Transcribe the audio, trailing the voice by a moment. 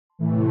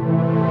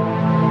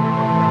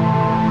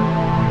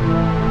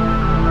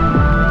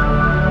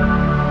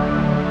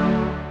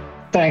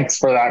thanks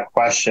for that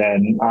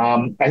question.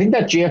 I think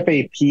that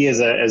GFAP is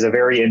a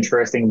very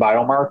interesting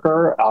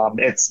biomarker.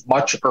 It's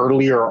much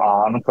earlier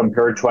on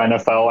compared to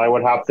NFL, I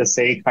would have to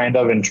say, kind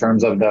of in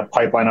terms of the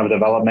pipeline of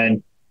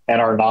development and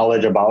our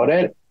knowledge about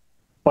it.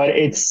 But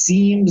it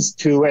seems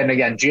to, and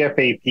again,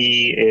 GFAP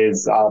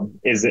is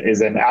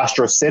an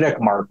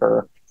astrocytic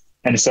marker,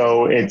 and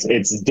so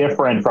it's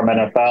different from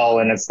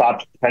NFL, and it's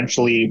thought to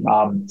potentially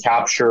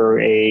capture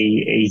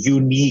a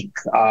unique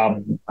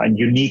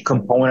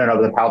component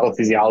of the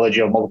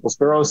pathophysiology of multiple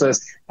sclerosis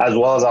as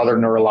well as other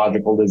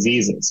neurological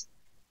diseases.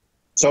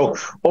 So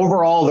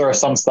overall, there are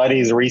some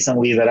studies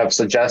recently that have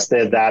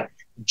suggested that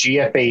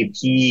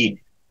GFAP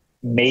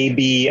may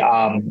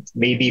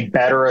be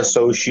better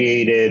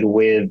associated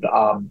with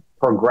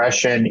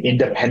progression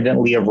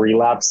independently of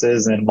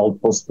relapses in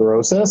multiple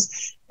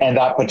sclerosis, and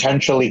that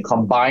potentially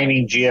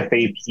combining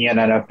GFAP and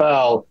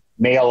NFL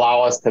may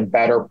allow us to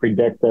better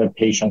predict the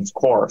patient's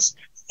course.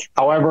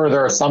 However,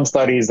 there are some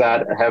studies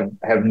that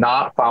have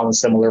not found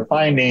similar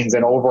findings,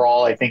 and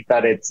overall, I think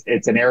that it's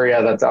an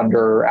area that's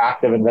under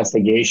active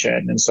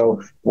investigation, and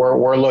so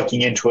we're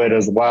looking into it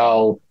as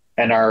well,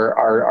 and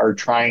are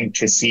trying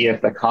to see if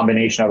the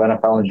combination of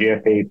NFL and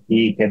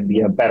GFAP can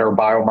be a better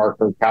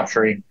biomarker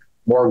capturing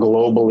more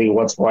globally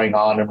what's going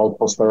on in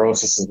multiple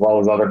sclerosis as well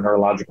as other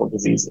neurological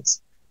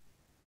diseases.